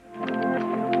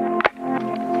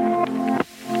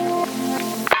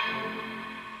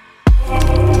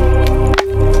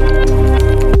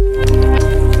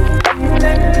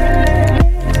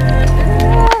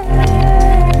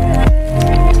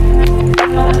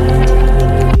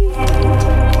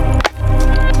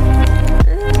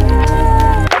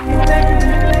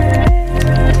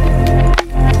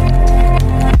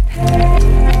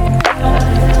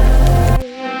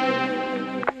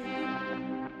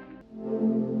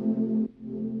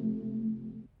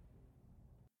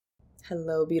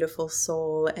Hello, beautiful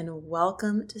soul, and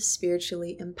welcome to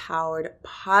Spiritually Empowered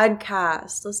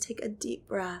Podcast. Let's take a deep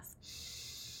breath.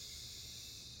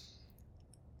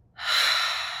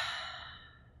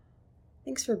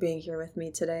 Thanks for being here with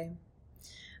me today.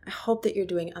 I hope that you're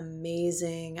doing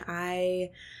amazing.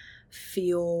 I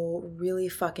feel really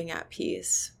fucking at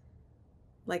peace.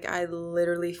 Like, I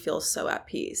literally feel so at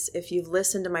peace. If you've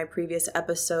listened to my previous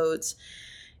episodes,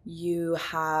 you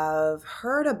have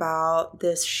heard about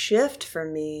this shift for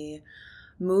me,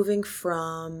 moving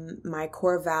from my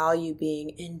core value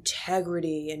being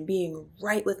integrity and being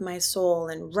right with my soul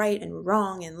and right and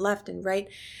wrong and left and right.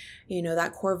 You know,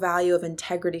 that core value of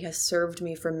integrity has served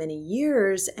me for many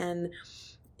years. And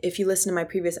if you listen to my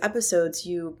previous episodes,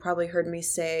 you probably heard me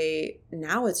say,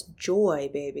 now it's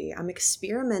joy, baby. I'm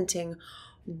experimenting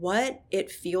what it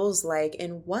feels like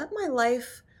and what my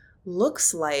life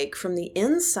looks like from the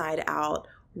inside out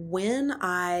when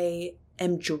I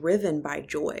am driven by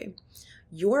joy.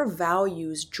 Your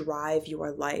values drive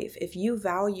your life. If you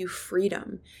value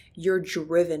freedom, you're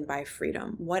driven by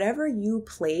freedom. Whatever you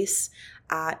place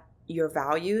at your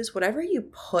values, whatever you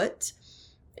put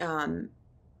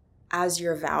as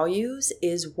your values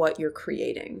is what you're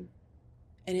creating.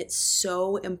 And it's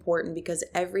so important because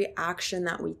every action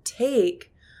that we take,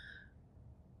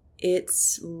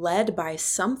 it's led by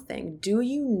something. Do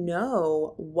you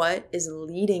know what is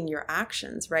leading your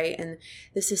actions, right? And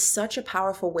this is such a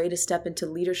powerful way to step into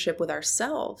leadership with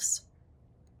ourselves.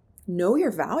 Know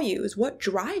your values. What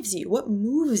drives you? What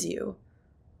moves you,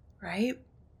 right?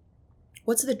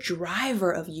 What's the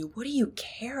driver of you? What do you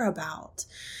care about?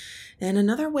 And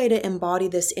another way to embody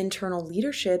this internal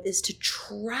leadership is to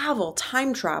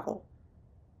time travel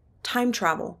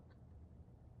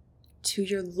to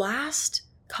your last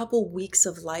couple weeks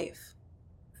of life.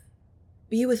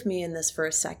 Be with me in this for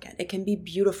a second. It can be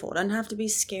beautiful. It doesn't have to be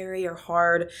scary or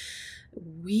hard.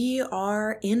 We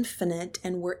are infinite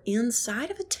and we're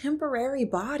inside of a temporary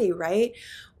body, right?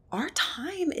 Our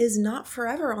time is not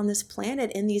forever on this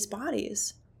planet in these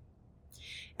bodies.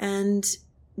 And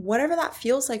whatever that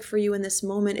feels like for you in this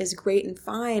moment is great and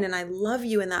fine. And I love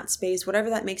you in that space, whatever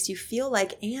that makes you feel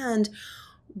like. And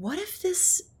what if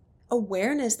this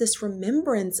awareness, this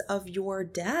remembrance of your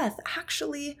death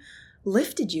actually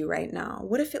lifted you right now?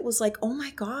 What if it was like, oh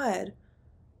my God,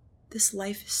 this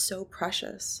life is so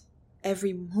precious.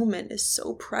 Every moment is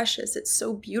so precious. It's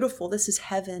so beautiful. This is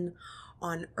heaven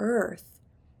on earth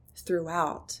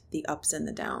throughout the ups and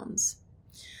the downs.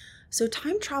 So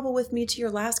time travel with me to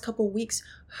your last couple weeks.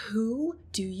 Who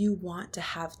do you want to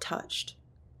have touched?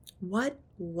 What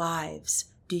lives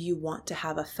do you want to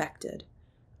have affected?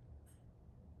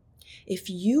 If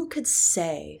you could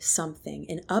say something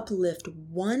and uplift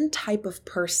one type of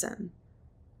person,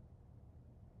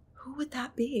 who would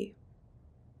that be?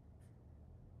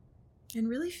 And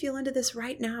really feel into this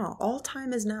right now. All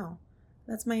time is now.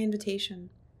 That's my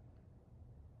invitation.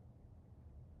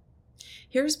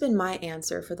 Here's been my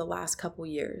answer for the last couple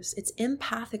years. It's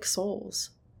empathic souls.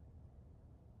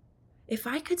 If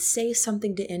I could say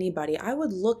something to anybody, I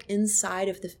would look inside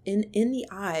of in the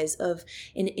eyes of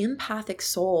an empathic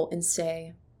soul and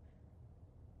say,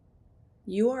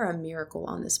 you are a miracle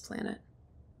on this planet.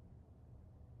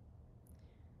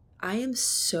 I am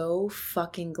so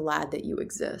fucking glad that you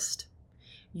exist.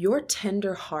 Your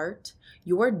tender heart,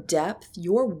 your depth,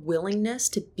 your willingness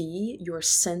to be your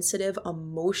sensitive,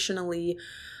 emotionally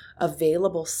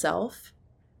available self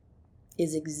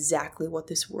is exactly what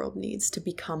this world needs to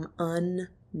become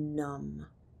unnumb,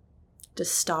 to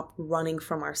stop running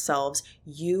from ourselves.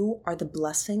 You are the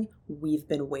blessing we've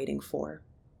been waiting for.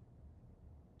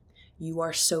 You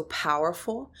are so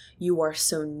powerful. You are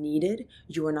so needed.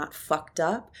 You are not fucked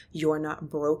up. You are not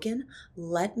broken.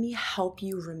 Let me help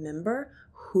you remember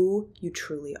who you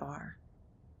truly are.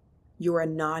 You're a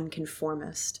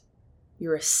nonconformist.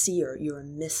 You're a seer. You're a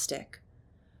mystic.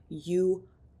 You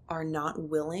are not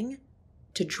willing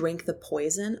to drink the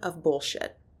poison of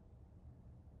bullshit.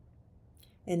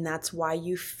 And that's why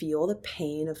you feel the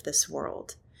pain of this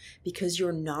world, because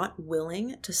you're not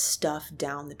willing to stuff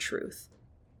down the truth.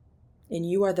 And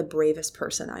you are the bravest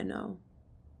person I know.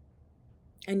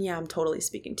 And yeah, I'm totally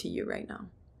speaking to you right now.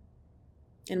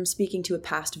 And I'm speaking to a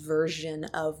past version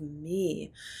of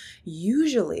me.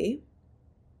 Usually,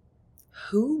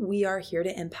 who we are here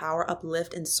to empower,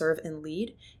 uplift, and serve and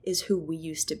lead is who we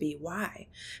used to be. Why?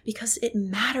 Because it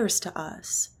matters to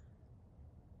us.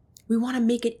 We want to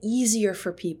make it easier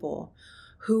for people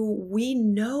who we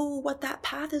know what that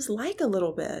path is like a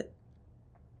little bit.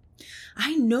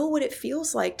 I know what it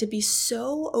feels like to be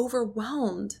so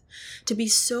overwhelmed, to be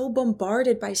so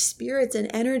bombarded by spirits and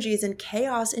energies and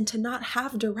chaos, and to not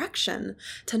have direction,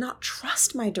 to not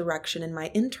trust my direction and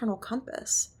my internal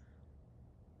compass.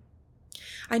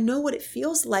 I know what it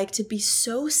feels like to be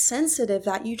so sensitive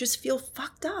that you just feel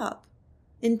fucked up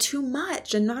and too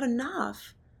much and not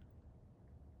enough.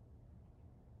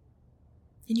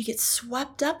 And you get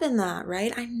swept up in that,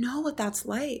 right? I know what that's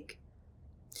like.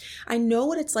 I know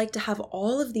what it's like to have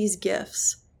all of these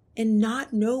gifts and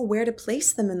not know where to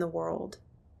place them in the world.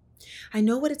 I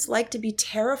know what it's like to be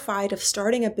terrified of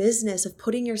starting a business, of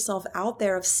putting yourself out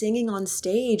there, of singing on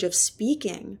stage, of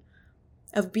speaking,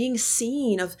 of being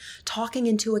seen, of talking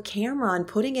into a camera and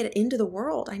putting it into the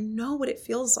world. I know what it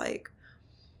feels like.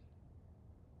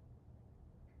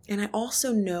 And I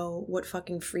also know what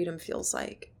fucking freedom feels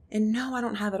like. And no, I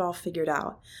don't have it all figured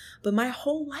out. But my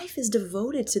whole life is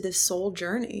devoted to this soul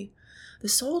journey. The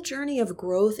soul journey of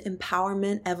growth,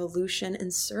 empowerment, evolution,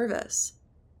 and service.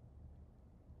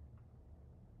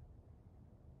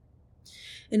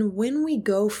 And when we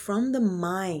go from the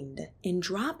mind and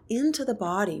drop into the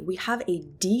body, we have a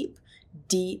deep,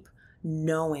 deep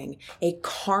knowing. A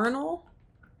carnal,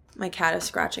 my cat is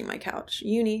scratching my couch.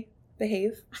 Uni,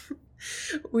 behave.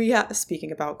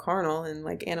 Speaking about carnal and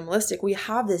like animalistic, we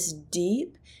have this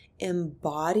deep,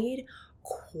 embodied,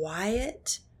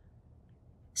 quiet,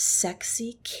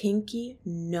 sexy, kinky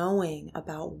knowing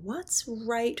about what's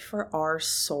right for our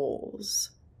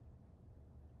souls.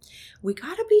 We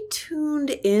gotta be tuned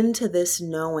into this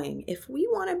knowing if we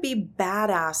want to be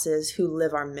badasses who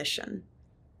live our mission.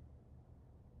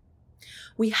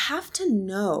 We have to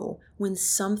know when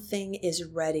something is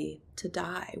ready to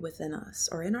die within us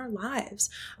or in our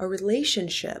lives, a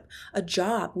relationship, a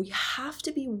job. We have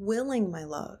to be willing, my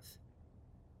love,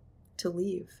 to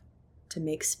leave, to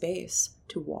make space,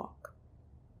 to walk,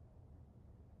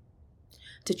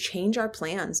 to change our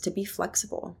plans, to be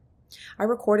flexible. I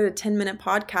recorded a 10-minute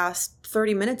podcast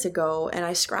 30 minutes ago and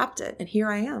I scrapped it, and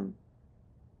here I am.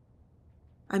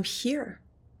 I'm here.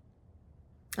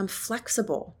 I'm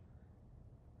flexible.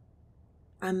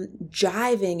 I'm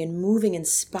jiving and moving and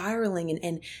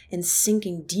spiraling and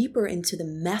sinking deeper into the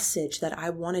message that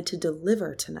I wanted to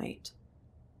deliver tonight.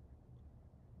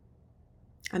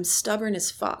 I'm stubborn as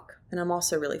fuck, and I'm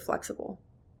also really flexible.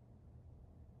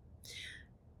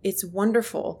 It's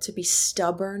wonderful to be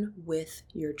stubborn with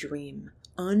your dream,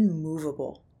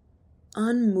 unmovable.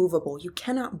 Unmovable. You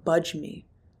cannot budge me.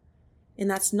 And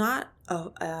that's not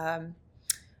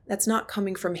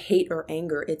coming from hate or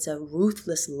anger. It's a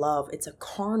ruthless love. It's a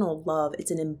carnal love. It's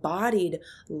an embodied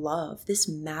love. This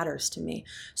matters to me.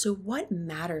 So what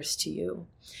matters to you?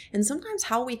 And sometimes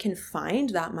how we can find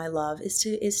that, my love, is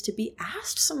to be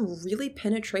asked some really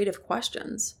penetrative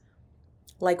questions.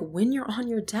 Like when you're on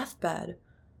your deathbed,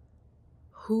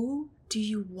 who do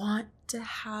you want to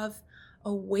have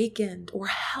awakened or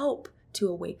help to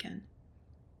awaken?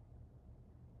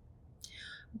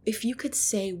 If you could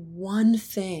say one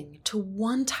thing to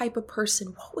one type of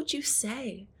person, what would you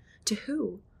say? To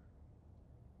who?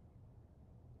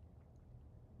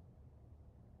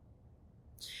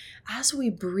 As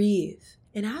we breathe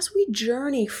and as we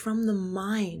journey from the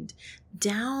mind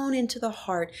down into the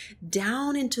heart,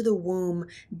 down into the womb,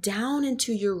 down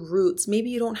into your roots, maybe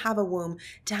you don't have a womb,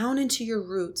 down into your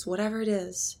roots, whatever it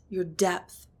is, your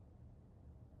depth.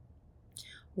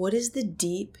 What is the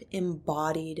deep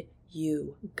embodied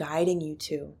you guiding you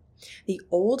to? The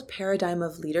old paradigm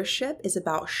of leadership is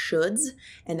about shoulds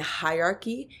and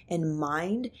hierarchy and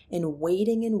mind and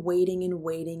waiting and waiting and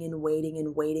waiting and waiting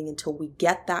and waiting until we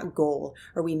get that goal,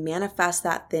 or we manifest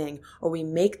that thing, or we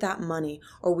make that money,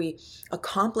 or we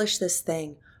accomplish this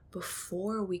thing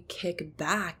before we kick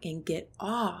back and get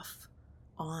off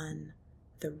on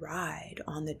the ride,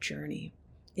 on the journey.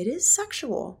 It is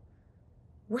sexual.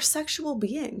 We're sexual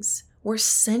beings. We're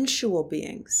sensual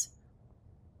beings.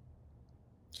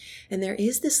 And there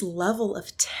is this level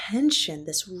of tension,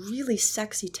 this really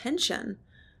sexy tension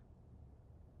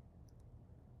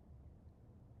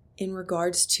in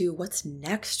regards to what's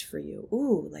next for you.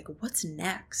 Ooh, like what's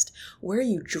next? Where are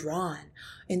you drawn?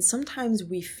 And sometimes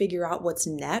we figure out what's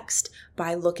next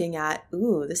by looking at,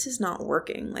 ooh, this is not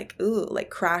working. Like, ooh, like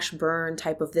crash burn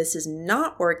type of, this is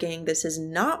not working. This is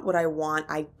not what I want.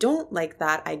 I don't like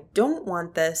that. I don't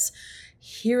want this.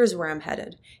 Here's where I'm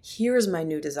headed. Here's my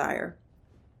new desire.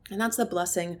 And that's the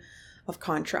blessing of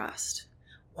contrast.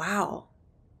 Wow,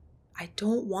 I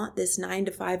don't want this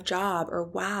 9-to-5 job, or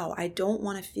wow, I don't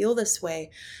want to feel this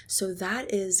way. So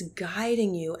that is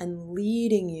guiding you and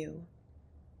leading you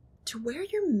to where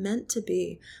you're meant to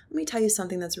be. Let me tell you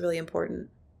something that's really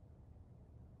important.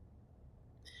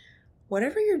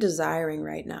 whatever you're desiring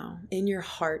right now, in your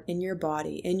heart, in your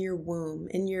body, in your womb,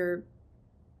 in your,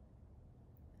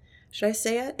 should I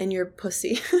say it? In your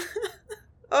pussy.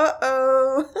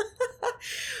 Uh-oh.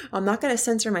 I'm not going to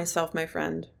censor myself, my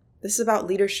friend. This is about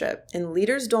leadership, and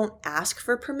leaders don't ask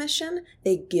for permission,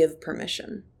 they give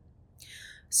permission.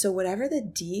 So whatever the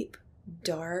deep,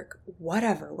 dark,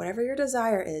 whatever your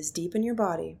desire is deep in your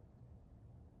body,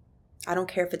 I don't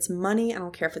care if it's money, I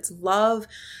don't care if it's love,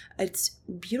 it's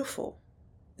beautiful.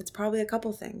 It's probably a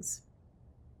couple things.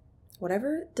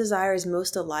 Whatever desire is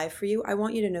most alive for you, I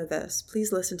want you to know this.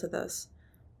 Please listen to this.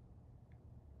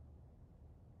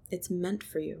 It's meant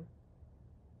for you.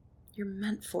 You're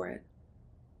meant for it.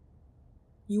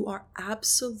 You are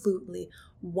absolutely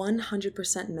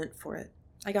 100% meant for it.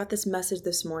 I got this message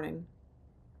this morning.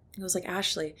 It was like,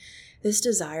 Ashley, this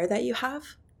desire that you have,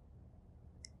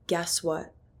 guess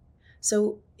what?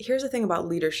 So here's the thing about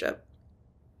leadership.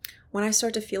 When I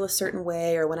start to feel a certain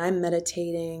way, or when I'm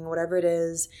meditating, whatever it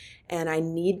is, and I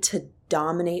need to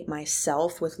dominate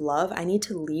myself with love, I need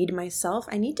to lead myself,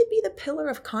 I need to be the pillar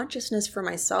of consciousness for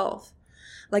myself.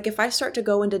 Like if I start to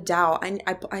go into doubt,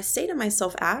 I say to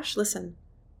myself, Ash, listen,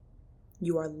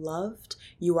 you are loved,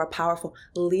 you are powerful.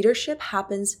 Leadership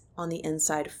happens on the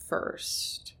inside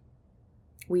first.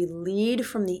 We lead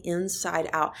from the inside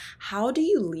out. How do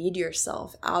you lead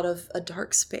yourself out of a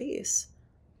dark space?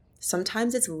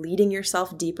 Sometimes it's leading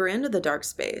yourself deeper into the dark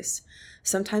space.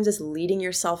 Sometimes it's leading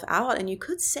yourself out, and you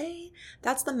could say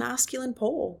that's the masculine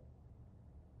pole.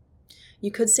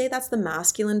 You could say that's the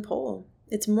masculine pole.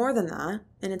 It's more than that,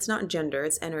 and it's not gender,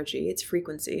 it's energy, it's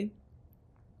frequency.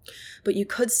 But you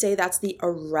could say that's the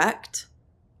erect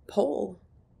pole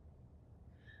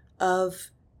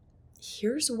of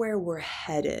here's where we're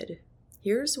headed.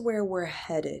 Here's where we're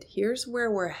headed. Here's where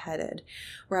we're headed.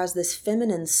 Whereas this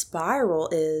feminine spiral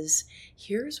is,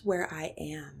 here's where I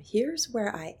am. Here's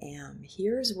where I am.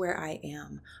 Here's where I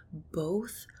am.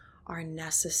 Both are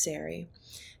necessary.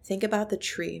 Think about the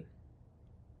tree.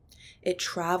 It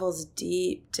travels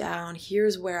deep down.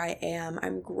 Here's where I am.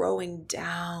 I'm growing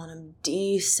down. I'm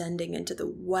descending into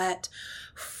the wet,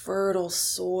 fertile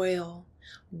soil.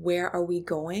 Where are we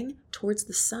going? Towards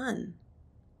the sun.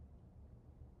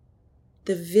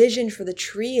 The vision for the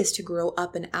tree is to grow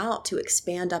up and out, to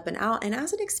expand up and out. And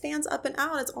as it expands up and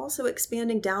out, it's also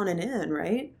expanding down and in,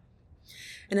 right?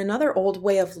 And another old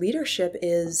way of leadership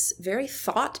is very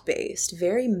thought-based,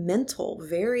 very mental,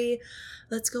 very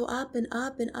let's go up and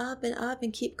up and up and up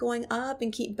and keep going up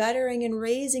and keep bettering and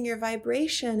raising your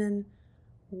vibration. And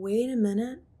wait a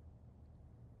minute.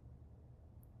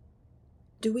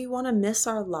 Do we want to miss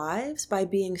our lives by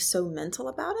being so mental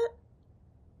about it?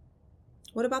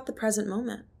 What about the present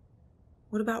moment?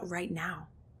 What about right now?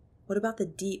 What about the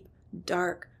deep,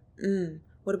 dark,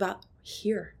 what about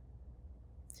here?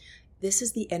 This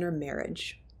is the inner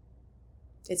marriage.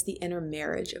 It's the inner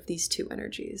marriage of these two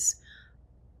energies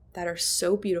that are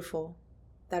so beautiful,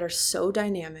 that are so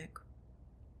dynamic.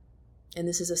 And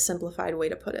this is a simplified way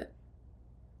to put it.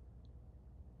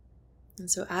 And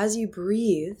so as you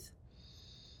breathe,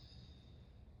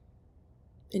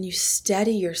 and you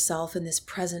steady yourself in this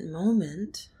present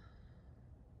moment,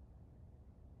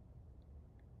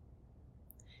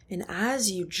 and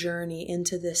as you journey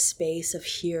into this space of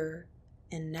here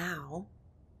and now,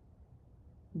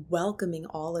 welcoming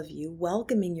all of you,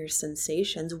 welcoming your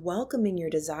sensations, welcoming your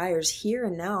desires here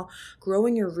and now,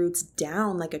 growing your roots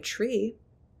down like a tree,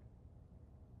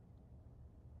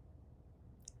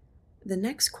 the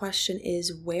next question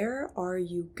is, where are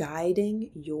you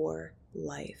guiding your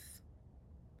life?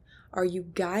 Are you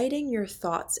guiding your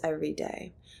thoughts every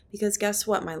day? Because guess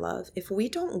what, my love? If we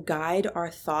don't guide our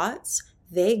thoughts,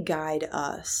 they guide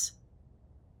us.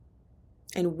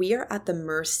 And we are at the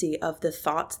mercy of the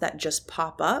thoughts that just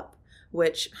pop up,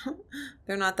 which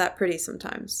they're not that pretty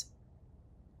sometimes.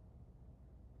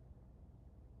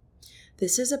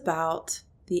 This is about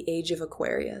the age of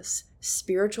Aquarius,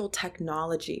 spiritual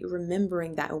technology,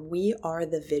 remembering that we are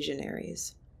the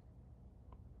visionaries.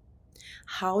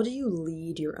 How do you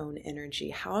lead your own energy?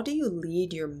 How do you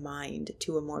lead your mind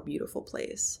to a more beautiful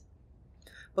place?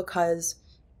 Because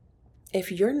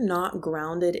if you're not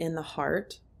grounded in the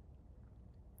heart,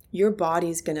 your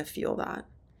body's going to feel that,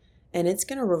 and it's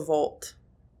going to revolt.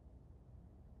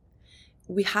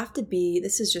 We have to be,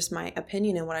 this is just my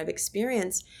opinion and what I've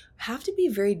experienced, have to be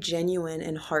very genuine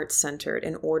and heart-centered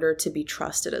in order to be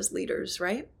trusted as leaders,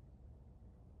 right?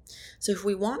 So if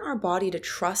we want our body to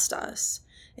trust us,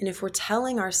 and if we're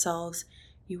telling ourselves,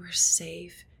 you are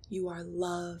safe, you are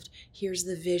loved, here's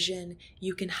the vision,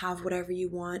 you can have whatever you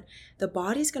want, the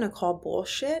body's going to call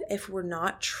bullshit if we're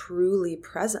not truly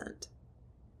present.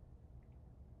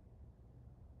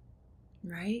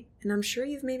 right? And I'm sure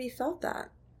you've maybe felt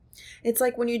that. It's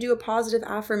like when you do a positive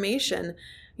affirmation,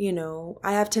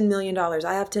 I have $10 million,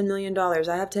 I have $10 million,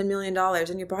 I have $10 million.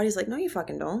 And your body's like, no, you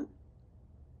fucking don't.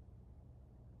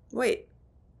 Wait,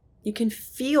 you can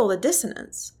feel the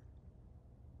dissonance,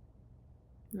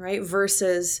 right?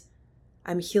 Versus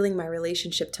I'm healing my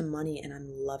relationship to money and I'm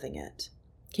loving it.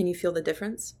 Can you feel the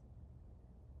difference?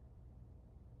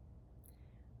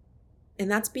 And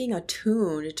that's being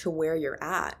attuned to where you're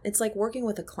at. It's like working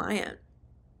with a client.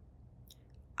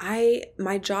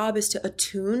 My job is to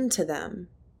attune to them.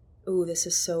 Ooh, this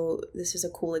is a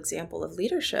cool example of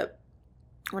leadership.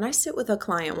 When I sit with a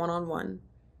client one-on-one,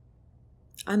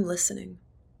 I'm listening.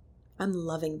 I'm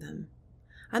loving them.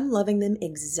 I'm loving them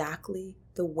exactly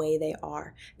the way they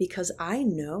are because I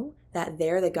know that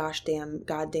they're the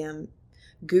goddamn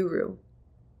guru.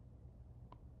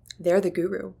 They're the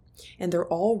guru. And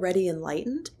they're already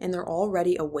enlightened and they're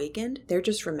already awakened. They're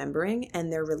just remembering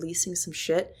and they're releasing some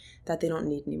shit that they don't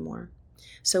need anymore.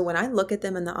 So when I look at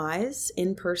them in the eyes,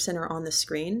 in person or on the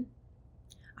screen,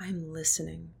 I'm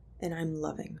listening and I'm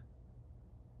loving.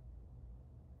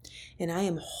 And I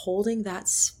am holding that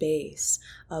space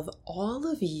of all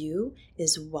of you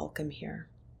is welcome here.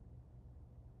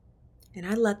 And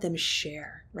I let them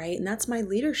share, right? And that's my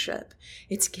leadership.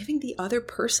 It's giving the other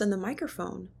person the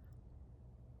microphone.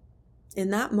 In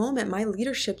that moment, my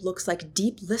leadership looks like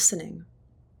deep listening.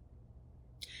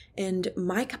 And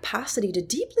my capacity to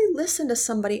deeply listen to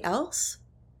somebody else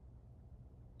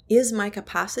is my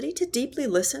capacity to deeply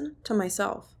listen to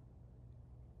myself.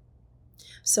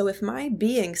 So if my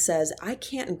being says, I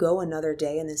can't go another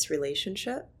day in this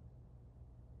relationship,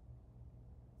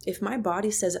 if my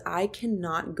body says, I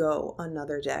cannot go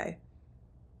another day,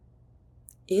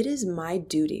 it is my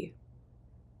duty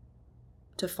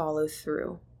to follow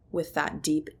through with that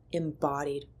deep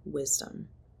embodied wisdom.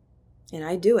 And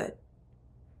I do it.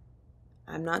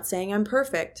 I'm not saying I'm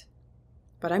perfect,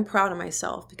 but I'm proud of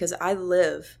myself because I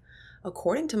live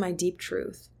according to my deep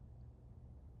truth.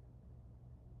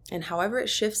 And however it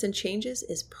shifts and changes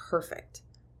is perfect.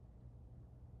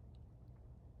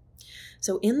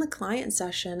 So in the client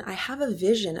session, I have a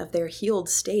vision of their healed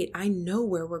state. I know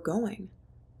where we're going,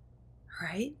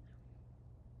 right?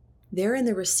 They're in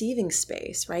the receiving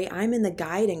space, right? I'm in the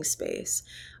guiding space.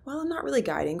 Well, I'm not really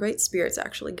guiding. Great Spirit's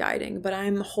actually guiding, but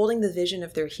I'm holding the vision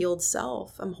of their healed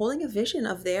self. I'm holding a vision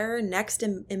of their next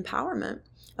empowerment,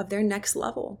 of their next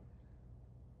level.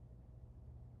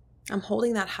 I'm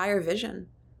holding that higher vision.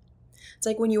 It's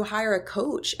like when you hire a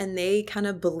coach and they kind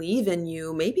of believe in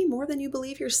you, maybe more than you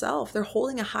believe yourself. They're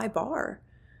holding a high bar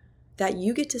that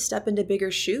you get to step into bigger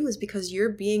shoes because you're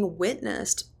being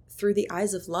witnessed through the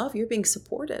eyes of love. You're being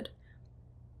supported.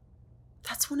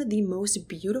 That's one of the most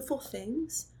beautiful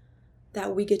things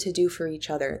that we get to do for each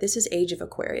other. This is Age of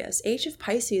Aquarius. Age of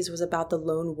Pisces was about the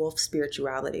lone wolf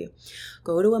spirituality.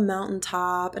 Go to a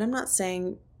mountaintop, and I'm not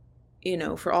saying,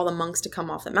 for all the monks to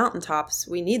come off the mountaintops,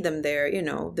 we need them there,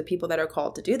 the people that are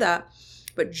called to do that.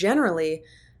 But generally,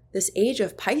 this age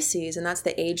of Pisces, and that's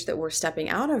the age that we're stepping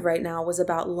out of right now, was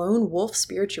about lone wolf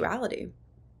spirituality.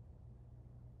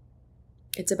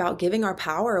 It's about giving our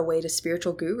power away to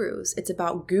spiritual gurus. It's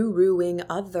about guruing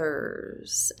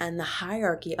others and the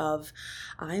hierarchy of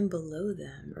I'm below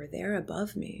them or they're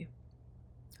above me.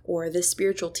 Or this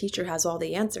spiritual teacher has all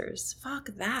the answers.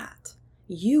 Fuck that.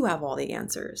 You have all the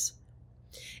answers.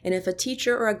 And if a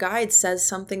teacher or a guide says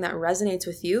something that resonates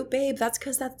with you, babe, that's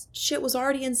because that shit was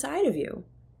already inside of you.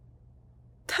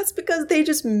 That's because they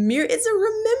just it's a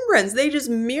remembrance. They just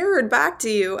mirrored back to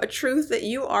you a truth that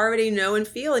you already know and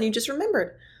feel, and you just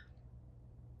remembered.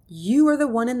 You are the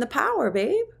one in the power,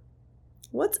 babe.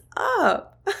 What's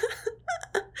up?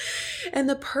 And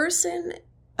a person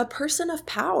of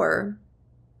power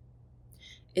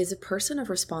is a person of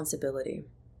responsibility.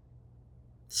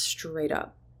 Straight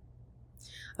up.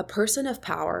 A person of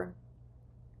power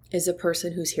is a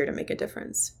person who's here to make a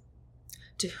difference.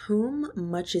 To whom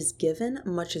much is given,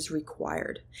 much is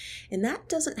required. And that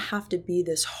doesn't have to be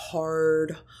this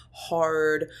hard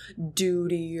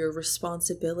duty or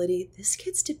responsibility. This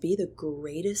gets to be the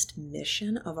greatest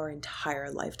mission of our entire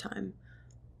lifetime.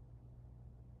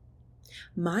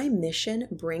 My mission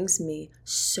brings me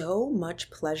so much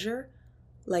pleasure,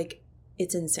 like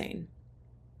it's insane.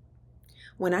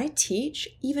 When I teach,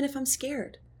 even if I'm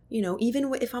scared,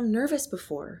 even if I'm nervous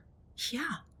before,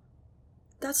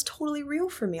 that's totally real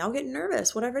for me. I'll get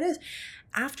nervous, whatever it is.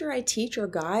 After I teach or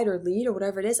guide or lead or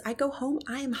whatever it is, I go home,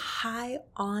 I am high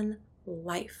on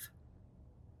life.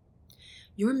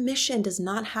 Your mission does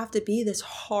not have to be this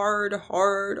hard,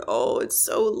 oh, it's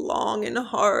so long and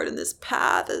hard and this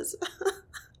path is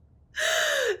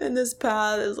and this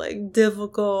path is like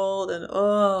difficult and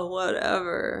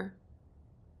whatever.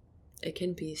 It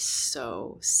can be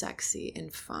so sexy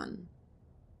and fun.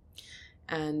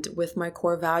 And with my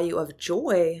core value of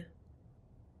joy,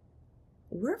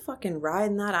 we're fucking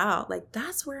riding that out. Like,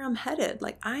 that's where I'm headed.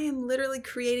 Like, I am literally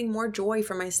creating more joy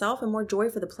for myself and more joy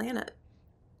for the planet.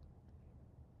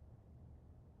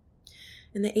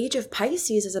 And the age of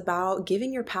Pisces is about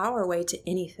giving your power away to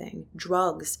anything,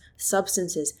 drugs,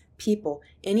 substances, people,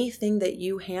 anything that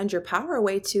you hand your power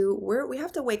away to. We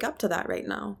have to wake up to that right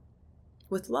now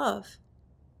with love.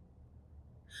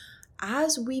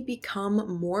 As we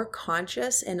become more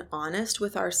conscious and honest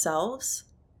with ourselves,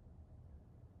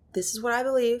 this is what I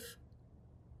believe,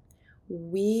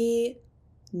 we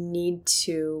need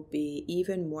to be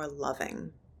even more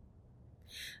loving.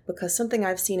 Because something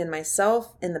I've seen in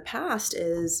myself in the past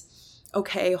is,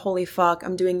 okay, holy fuck,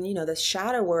 I'm doing, this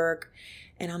shadow work.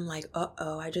 And I'm like,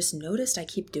 I just noticed I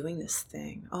keep doing this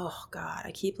thing. Oh God,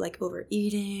 I keep like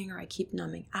overeating, or I keep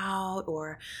numbing out,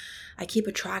 or I keep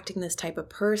attracting this type of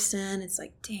person. It's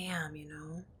like,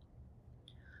 damn,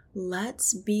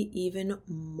 let's be even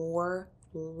more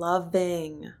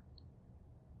loving.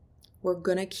 We're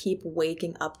going to keep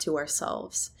waking up to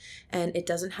ourselves. And it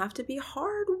doesn't have to be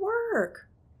hard work.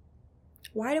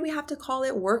 Why do we have to call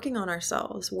it working on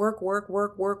ourselves? Work, work,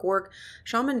 work, work, work.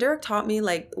 Shaman Durek taught me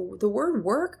like the word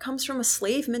work comes from a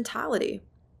slave mentality.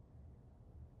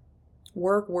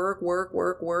 Work, work, work,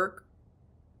 work, work.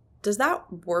 Does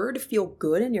that word feel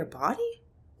good in your body?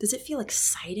 Does it feel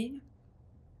exciting?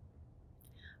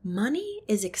 Money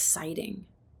is exciting.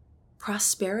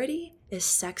 Prosperity is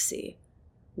sexy.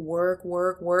 Work,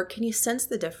 work, work. Can you sense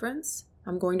the difference?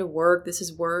 I'm going to work. This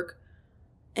is work.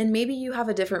 And maybe you have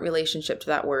a different relationship to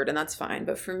that word, and that's fine.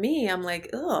 But for me, I'm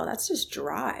like, that's just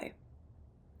dry.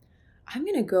 I'm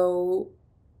going to go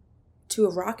to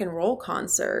a rock and roll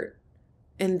concert,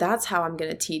 and that's how I'm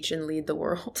going to teach and lead the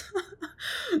world.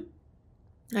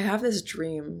 I have this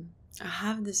dream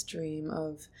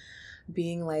of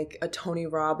being like a Tony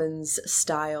Robbins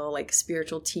style, like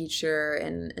spiritual teacher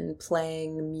and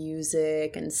playing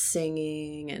music and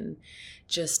singing and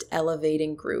just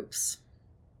elevating groups.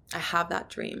 I have that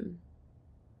dream.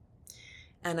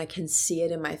 And I can see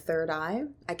it in my third eye.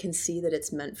 I can see that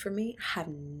it's meant for me. I have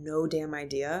no damn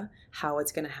idea how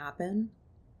it's going to happen.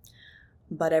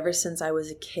 But ever since I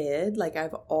was a kid, like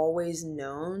I've always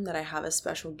known that I have a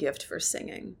special gift for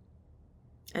singing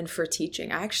and for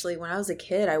teaching. Actually, when I was a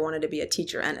kid, I wanted to be a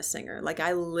teacher and a singer. Like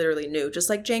I literally knew, just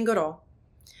like Jane Goodall.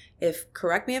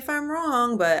 Correct me if I'm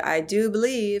wrong, but I do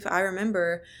believe, I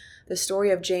remember the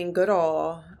story of Jane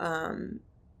Goodall,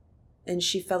 and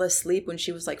she fell asleep when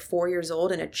she was like 4 years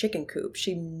old in a chicken coop.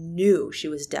 She knew she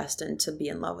was destined to be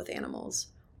in love with animals.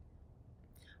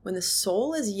 When the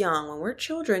soul is young, when we're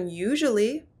children,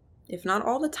 usually, if not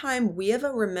all the time, we have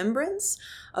a remembrance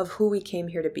of who we came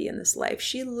here to be in this life.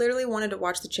 She literally wanted to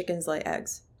watch the chickens lay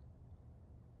eggs.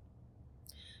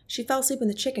 She fell asleep in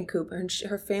the chicken coop, and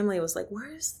her family was like,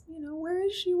 where is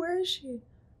she? Where is she?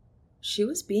 She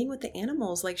was being with the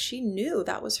animals. Like she knew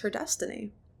that was her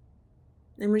destiny.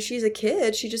 And when she's a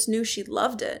kid, she just knew she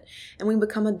loved it. And when we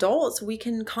become adults, we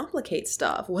can complicate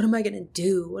stuff. What am I going to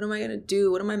do? What am I going to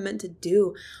do? What am I meant to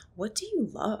do? What do you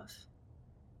love?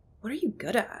 What are you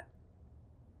good at?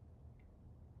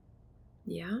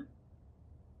 Yeah.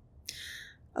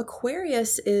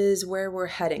 Aquarius is where we're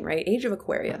heading, right? Age of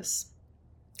Aquarius.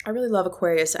 I really love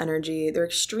Aquarius energy. They're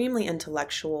extremely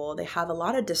intellectual. They have a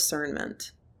lot of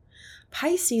discernment.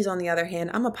 Pisces, on the other hand,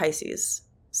 I'm a Pisces.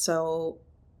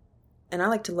 And I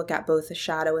like to look at both the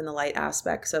shadow and the light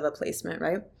aspects of a placement,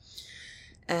 right?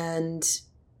 And,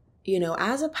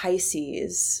 as a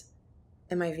Pisces,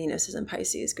 and my Venus is in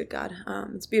Pisces, good God,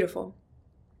 it's beautiful.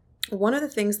 One of the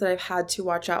things that I've had to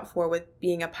watch out for with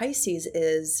being a Pisces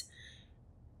is,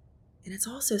 and it's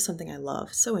also something I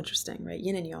love, so interesting, right?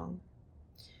 Yin and yang.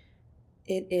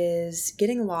 It is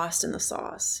getting lost in the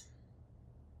sauce.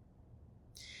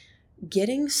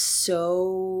 Getting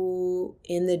so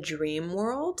in the dream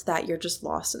world that you're just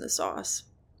lost in the sauce.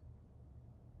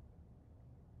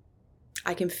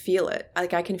 I can feel it.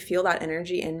 Like I can feel that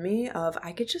energy in me of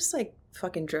I could just like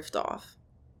fucking drift off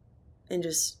and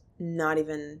just not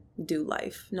even do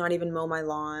life, not even mow my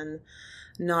lawn,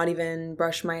 not even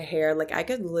brush my hair. Like I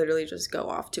could literally just go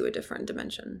off to a different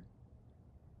dimension.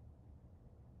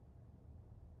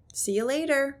 See you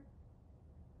later.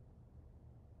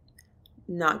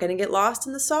 Not going to get lost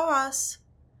in the sauce.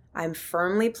 I'm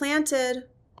firmly planted.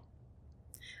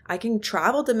 I can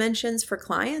travel dimensions for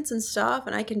clients and stuff,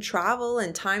 and I can travel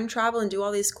and time travel and do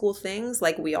all these cool things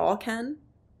like we all can.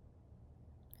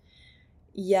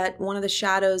 Yet one of the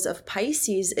shadows of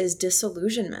Pisces is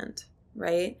disillusionment,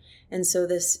 right? And so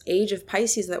this age of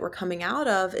Pisces that we're coming out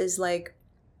of is like,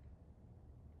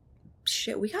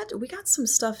 shit, we got some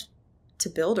stuff to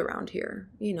build around here.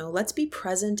 Let's be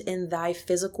present in thy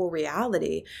physical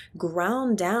reality.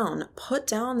 Ground down, put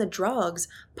down the drugs,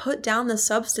 put down the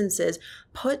substances,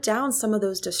 put down some of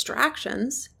those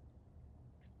distractions.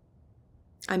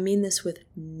 I mean this with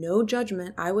no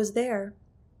judgment. I was there.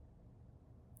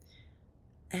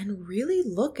 And really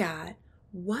look at,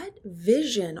 what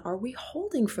vision are we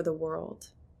holding for the world?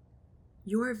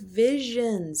 Your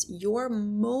visions, your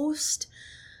most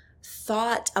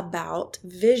thought about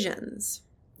visions,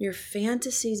 your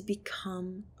fantasies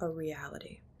become a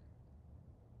reality,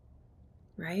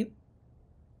 right?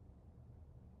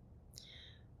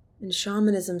 And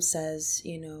shamanism says,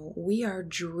 we are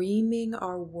dreaming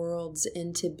our worlds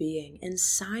into being. And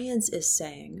science is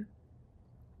saying,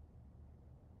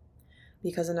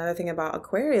 because another thing about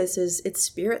Aquarius is it's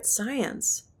spirit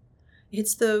science.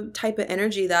 It's the type of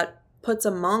energy that puts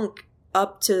a monk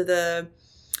up to the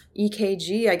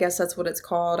EKG, I guess that's what it's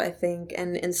called, I think,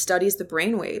 and studies the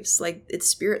brainwaves. Like, it's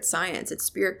spirit science, it's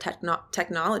spirit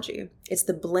technology. It's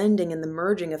the blending and the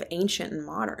merging of ancient and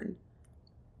modern.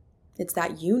 It's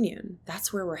that union.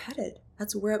 That's where we're headed.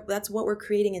 That's what we're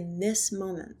creating in this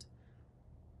moment.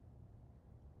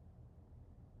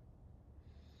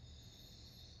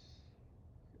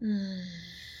 And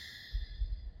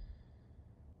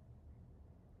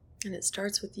it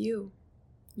starts with you.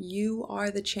 You are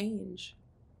the change.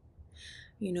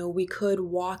 We could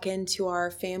walk into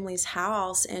our family's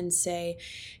house and say,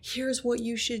 here's what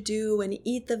you should do, and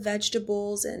eat the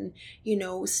vegetables, and,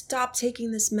 stop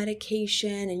taking this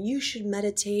medication, and you should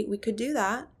meditate. We could do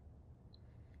that.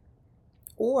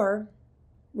 Or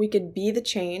we could be the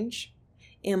change,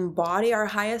 embody our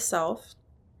highest self,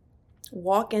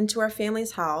 walk into our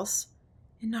family's house,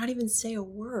 and not even say a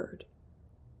word.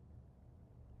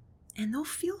 And they'll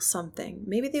feel something.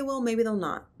 Maybe they will, maybe they'll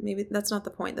not. Maybe that's not the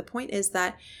point. The point is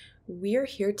that we're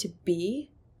here to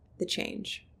be the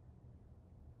change.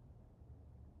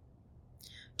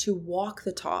 To walk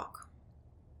the talk.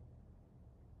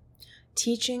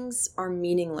 Teachings are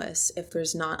meaningless if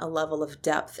there's not a level of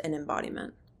depth and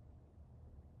embodiment.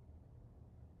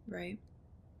 Right?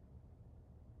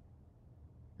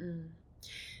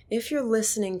 If you're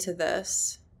listening to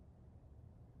this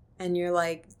and you're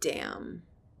like, damn,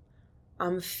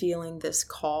 I'm feeling this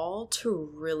call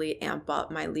to really amp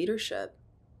up my leadership.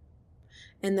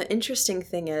 And the interesting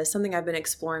thing is, something I've been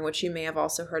exploring, which you may have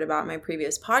also heard about in my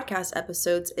previous podcast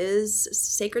episodes, is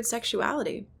sacred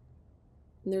sexuality.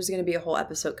 And there's going to be a whole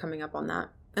episode coming up on that.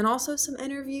 And also some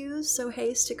interviews, so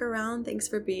hey, stick around. Thanks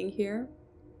for being here.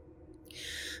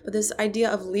 But this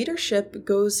idea of leadership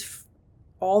goes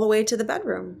all the way to the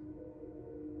bedroom.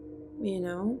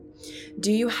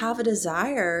 Do you have a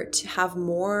desire to have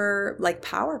more like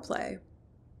power play?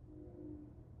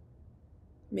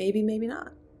 Maybe, maybe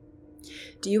not.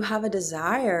 Do you have a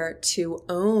desire to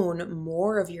own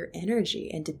more of your energy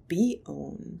and to be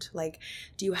owned? Like,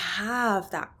 do you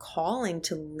have that calling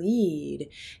to lead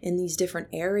in these different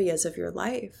areas of your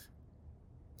life?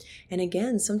 And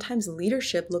again, sometimes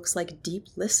leadership looks like deep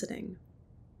listening,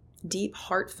 deep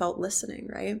heartfelt listening,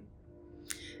 right?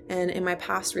 And in my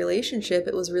past relationship,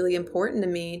 it was really important to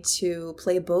me to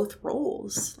play both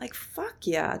roles. Like, fuck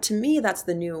yeah. To me, that's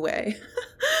the new way.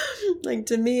 Like,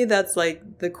 to me, that's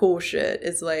like the cool shit.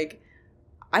 It's like,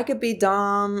 I could be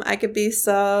dom, I could be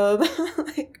sub,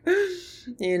 like,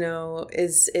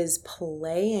 is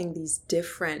playing these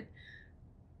different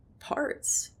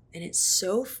parts. And it's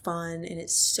so fun and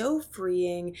it's so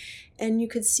freeing. And you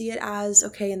could see it as,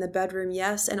 okay, in the bedroom,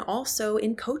 yes, and also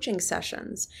in coaching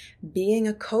sessions. Being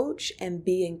a coach and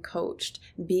being coached.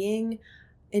 Being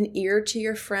an ear to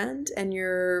your friend and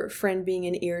your friend being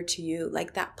an ear to you.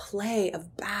 Like that play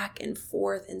of back and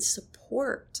forth and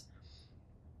support.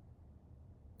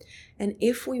 And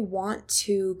if we want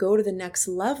to go to the next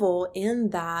level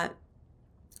in that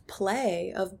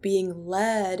play of being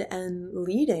led and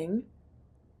leading,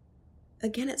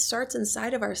 again, it starts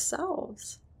inside of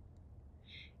ourselves.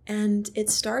 And it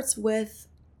starts with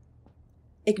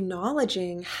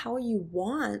acknowledging how you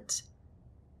want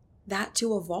that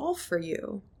to evolve for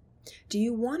you. Do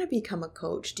you want to become a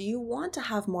coach? Do you want to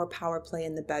have more power play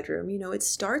in the bedroom? It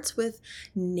starts with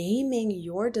naming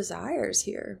your desires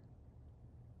here.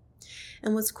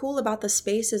 And what's cool about the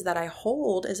spaces that I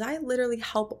hold is I literally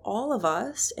help all of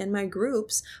us in my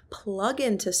groups plug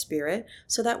into spirit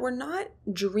so that we're not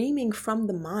dreaming from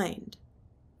the mind,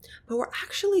 but we're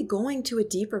actually going to a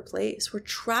deeper place. We're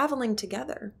traveling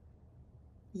together.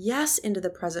 Yes, into the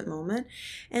present moment,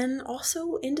 and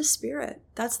also into spirit.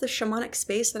 That's the shamanic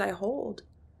space that I hold.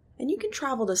 And you can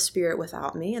travel to spirit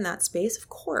without me in that space, of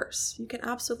course. You can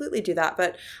absolutely do that,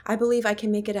 but I believe I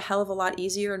can make it a hell of a lot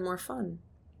easier and more fun.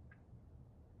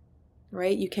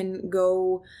 Right? You can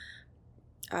go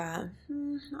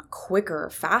not quicker or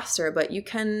faster, but you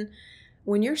can,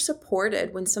 when you're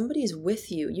supported, when somebody's with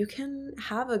you, you can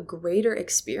have a greater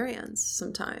experience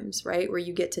sometimes, right? Where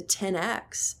you get to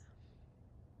 10x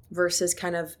versus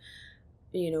kind of,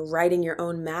 writing your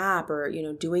own map or,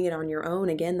 doing it on your own.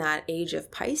 Again, that age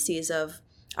of Pisces of,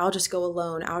 I'll just go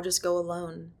alone. I'll just go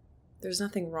alone. There's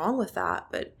nothing wrong with that,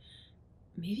 but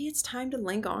maybe it's time to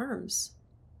link arms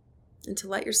and to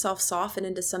let yourself soften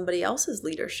into somebody else's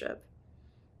leadership,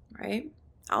 right?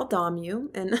 I'll dom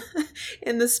you and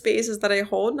in the spaces that I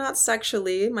hold, not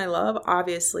sexually, my love,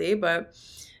 obviously, but,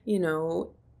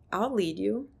 I'll lead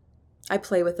you. I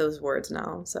play with those words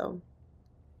now, so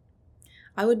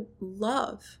I would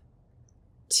love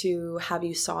to have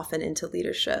you soften into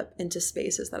leadership, into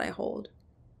spaces that I hold.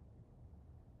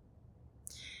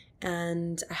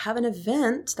 And I have an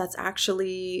event that's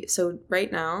actually, so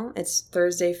right now, it's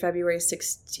Thursday, February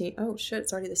 16th. Oh shit,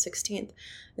 it's already the 16th.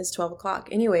 It's 12 o'clock.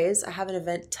 Anyways, I have an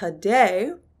event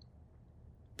today,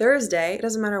 Thursday. It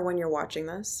doesn't matter when you're watching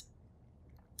this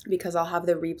because I'll have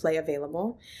the replay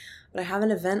available. But I have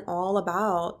an event all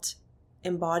about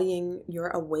embodying your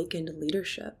awakened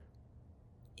leadership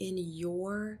in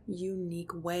your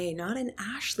unique way, not in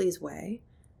Ashley's way,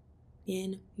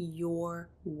 in your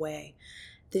way.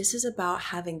 This is about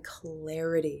having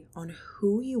clarity on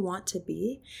who you want to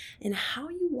be and how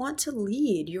you want to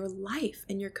lead your life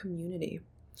and your community.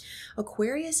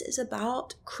 Aquarius is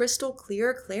about crystal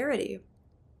clear clarity.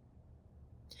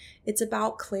 It's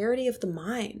about clarity of the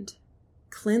mind,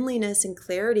 cleanliness and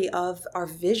clarity of our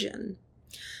vision.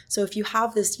 So if you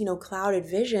have this, clouded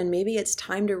vision, maybe it's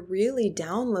time to really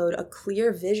download a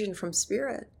clear vision from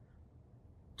spirit.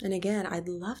 And again, I'd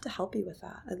love to help you with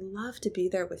that. I'd love to be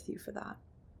there with you for that.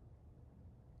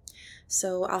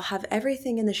 So I'll have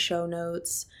everything in the show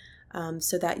notes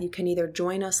so that you can either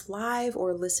join us live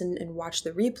or listen and watch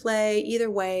the replay.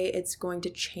 Either way, it's going to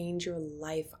change your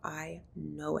life. I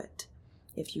know it.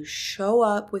 If you show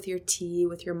up with your tea,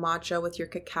 with your matcha, with your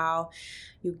cacao,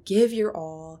 you give your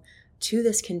all to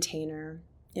this container,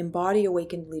 embody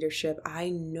awakened leadership, I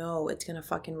know it's going to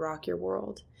fucking rock your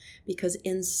world because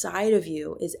inside of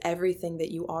you is everything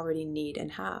that you already need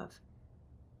and have.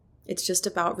 It's just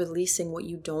about releasing what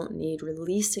you don't need,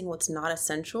 releasing what's not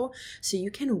essential so you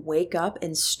can wake up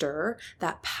and stir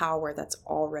that power that's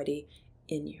already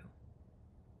in you.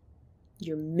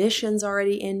 Your mission's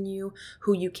already in you.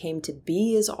 Who you came to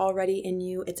be is already in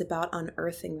you. It's about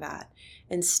unearthing that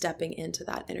and stepping into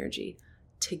that energy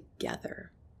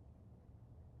together.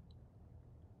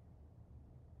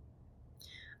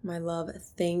 My love,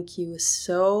 thank you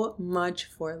so much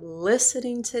for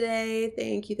listening today.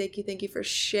 Thank you for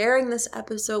sharing this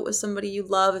episode with somebody you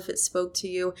love if it spoke to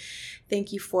you.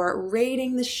 Thank you for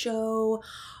rating the show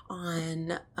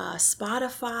on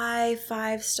Spotify,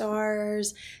 5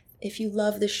 stars. If you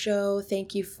love the show,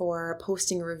 thank you for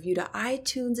posting a review to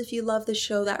iTunes if you love the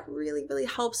show. That really, really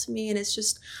helps me, and it's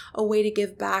just a way to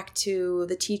give back to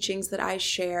the teachings that I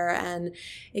share, and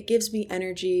it gives me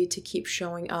energy to keep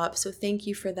showing up. So thank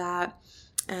you for that,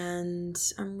 and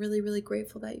I'm really, really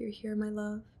grateful that you're here, my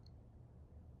love.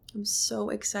 I'm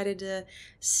so excited to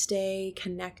stay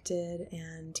connected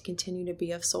and continue to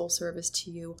be of soul service to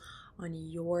you on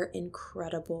your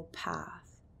incredible path.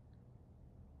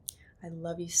 I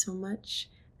love you so much,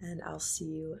 and I'll see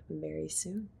you very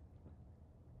soon.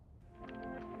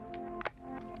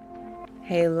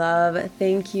 Hey, love,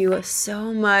 thank you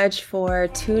so much for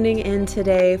tuning in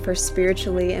today for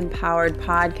Spiritually Empowered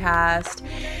Podcast.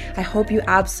 I hope you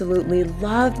absolutely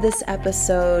loved this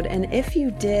episode, and if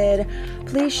you did,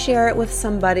 please share it with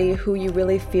somebody who you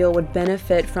really feel would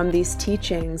benefit from these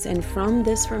teachings and from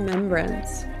this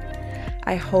remembrance.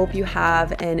 I hope you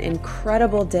have an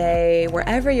incredible day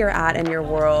wherever you're at in your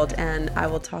world, and I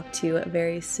will talk to you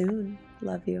very soon.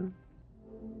 Love you.